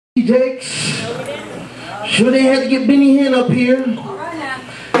Jakes. Sure they had to get Benny Hinn up here.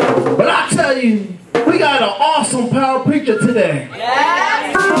 But I tell you, we got an awesome power preacher today.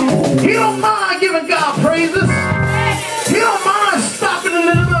 He don't mind giving God praises. He don't mind stopping in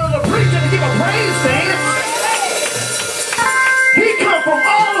the middle of the preaching to give a praise dance. He come from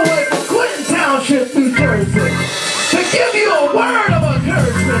all the way from Clinton Township, New Jersey, to give you a word of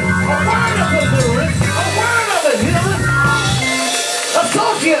encouragement, a word of deliverance, a word of a healing.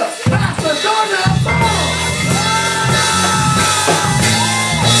 Associate Pastor Darnell Ball.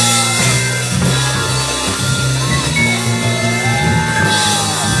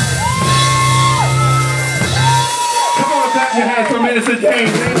 Come on, clap your hands for Minister James.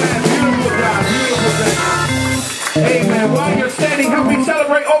 Amen. Beautiful job. Beautiful job. Amen. While you're standing, help me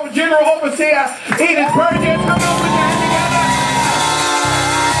celebrate over General Overseer Edith Burgess. Come on, put your hands together.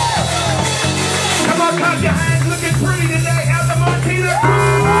 Come on, clap your hands. Looking pretty today. Elder Martina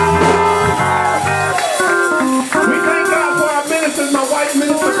Cruz. We thank God for our ministers. My wife,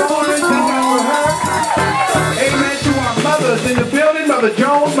 Minister Bowman. Thank God for her. Amen. To our mothers in the building. Mother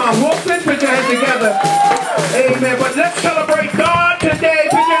Jones, my Wolfman. Put your hands together. Amen. But let's celebrate God today.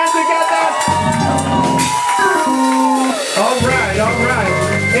 Put your hands together. All right, all right.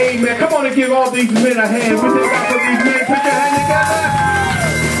 Amen. Come on and give all these men a hand. We thank God for these men. Put your hand together.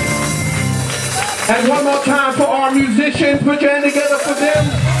 And one more time for our musicians. Put your hand together for them.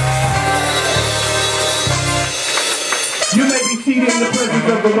 You may be seated in the presence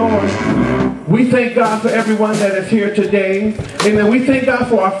of the Lord. We thank God for everyone that is here today. Amen. We thank God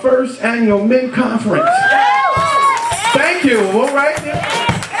for our first annual men conference. Thank you. All right.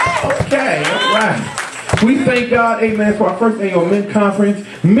 Okay. All right. We thank God, amen, for our first annual men conference.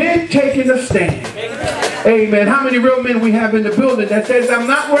 Men taking a stand. Amen. How many real men we have in the building that says, I'm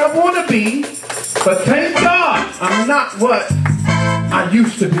not where I want to be, but thank God I'm not what I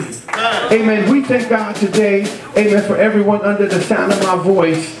used to be. Amen. We thank God today, amen, for everyone under the sound of my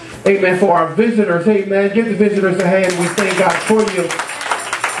voice. Amen. For our visitors, amen. Give the visitors a hand. We thank God for you.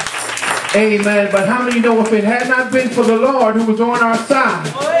 Amen. But how many know if it had not been for the Lord who was on our side?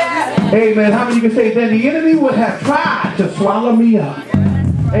 Amen. How many of you can say then the enemy would have tried to swallow me up?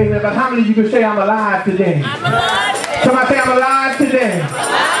 Amen. But how many of you can say I'm alive today? I'm alive today. Somebody say I'm alive today.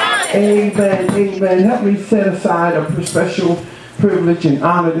 Amen. Amen. Help me set aside a special privilege and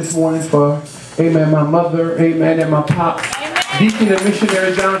honor this morning for, amen, my mother, amen, and my pops, Deacon and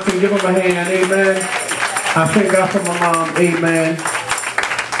Missionary Johnson. Give them a hand. Amen. I thank God for my mom. Amen.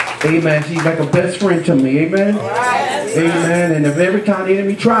 Amen. She's like a best friend to me. Amen. Amen. And if every time the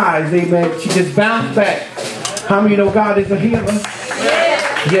enemy tries, amen, she just bounces back. How many know God is a healer?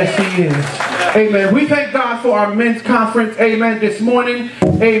 Yes, He is. Amen. We thank God for our men's conference. Amen. This morning.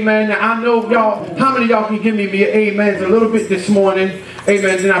 Amen. Now, I know y'all, how many of y'all can give me amens a little bit this morning?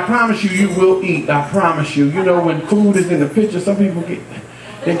 Amen. And I promise you, you will eat. I promise you. You know, when food is in the picture, some people get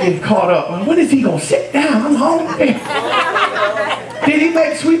caught up. Well, when is he going to sit down? I'm hungry. Did he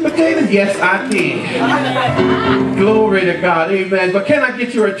make sweet potatoes? Yes, I did. Glory to God. Amen. But can I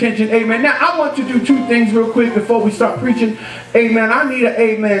get your attention? Amen. Now, I want to do two things real quick before we start preaching. Amen. I need an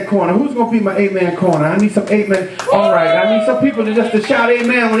amen corner. Who's going to be my amen corner? I need some amen. All right. I need some people to just to shout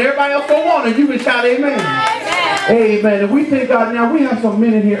amen. When everybody else don't want it, you can shout amen. Amen. And we thank God. Now, we have some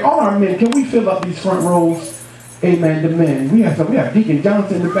men in here. All our men. Can we fill up these front rows? Amen. The men. We have Deacon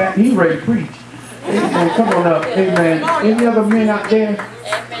Johnson in the back. He's ready to preach. Amen. Come on up. Amen. Any other men out there?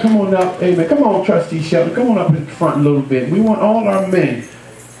 Come on up. Amen. Come on, Trustee Shelton. Come on up in front a little bit. We want all our men.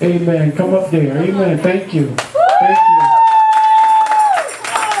 Amen. Come up there. Amen. Thank you. Thank you.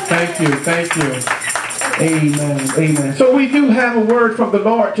 Thank you. Thank you. Amen. Amen. So we do have a word from the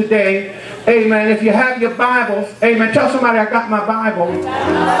Lord today. Amen. If you have your Bibles, amen. Tell somebody I got my Bible.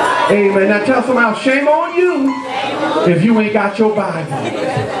 Amen. Now tell somebody else, shame on you if you ain't got your Bible.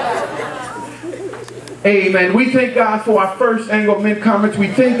 Amen. We thank God for our first annual men conference. We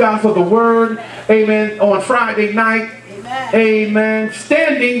thank God for the word. Amen. On Friday night. Amen.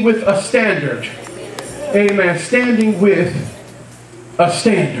 Standing with a standard. Amen. Standing with a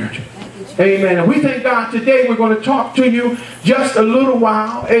standard. Amen. And we thank God today we're going to talk to you just a little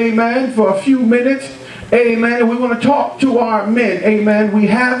while. Amen. For a few minutes. Amen. And we want to talk to our men. Amen. We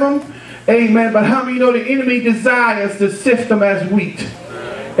have them. Amen. But how many know the enemy desires to sift them as wheat?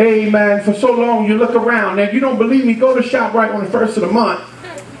 Amen. For so long you look around. Now, if you don't believe me, go to ShopRite on the 1st of the month.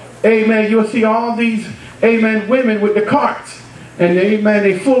 Amen. You'll see all these, amen, women with the carts. And, amen,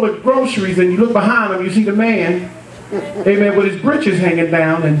 they full of groceries. And you look behind them, you see the man, amen, with his britches hanging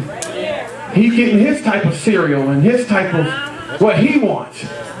down. And he's getting his type of cereal and his type of what he wants.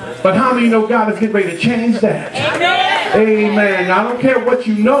 But how many know God is getting ready to change that? Amen. I don't care what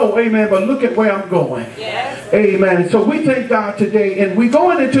you know, amen, but look at where I'm going. Amen. So we thank God today, and we're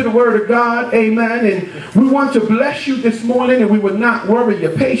going into the Word of God, amen, and we want to bless you this morning, and we will not worry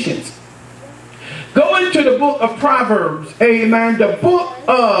your patience. Go into the book of Proverbs, amen, the book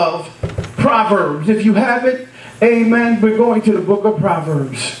of Proverbs. If you have it, amen, we're going to the book of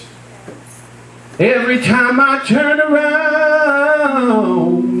Proverbs. Every time I turn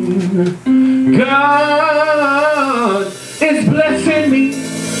around, God is blessing me.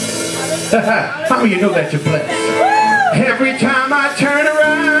 How many of you know that you're blessed? Every time I turn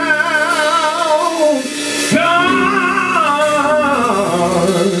around, God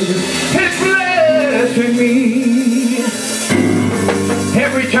is blessing me.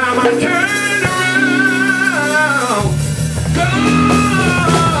 Every time I turn around, God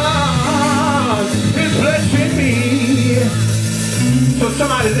is blessing me. So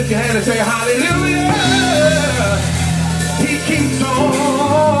somebody lift your hand and say hallelujah. He keeps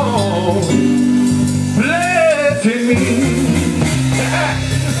on blessing me.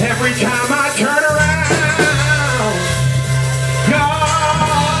 Every time I turn around,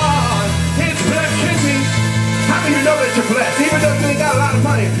 God is blessing me. How many of you know that you're blessed? Even though you ain't got a lot of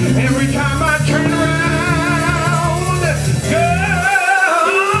money. Every time I turn around,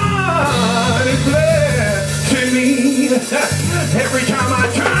 God is blessing me. Every time I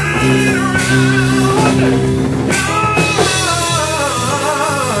turn around,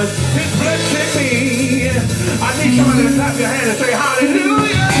 God is blessing me. I need somebody to clap your hand and say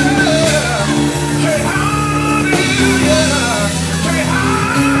hallelujah. Say hallelujah. Say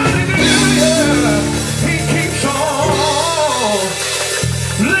hallelujah. He keeps on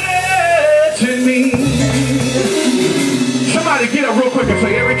blessing me. Somebody get up real quick and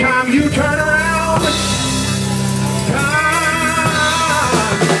say every time you turn around,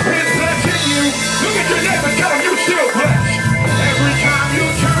 God is blessing you. Look at your neighbor and tell him you still blessed. Every time you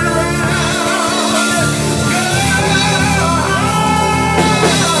turn around, God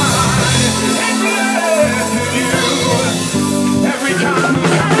is blessing you. Every time you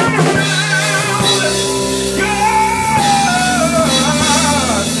turn around, God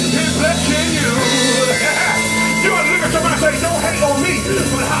is blessing you. You want to look at somebody and say, don't hate on me,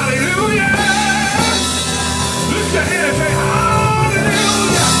 but hallelujah. Lift your hand and say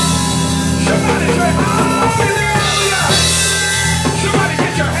hallelujah. Somebody say hallelujah. Somebody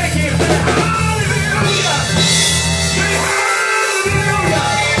get your hanky and say hallelujah. Say hallelujah.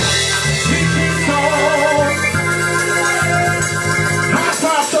 He keeps on. High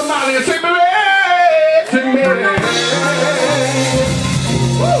five somebody and say blessing me.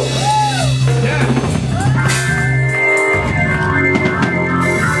 Woo.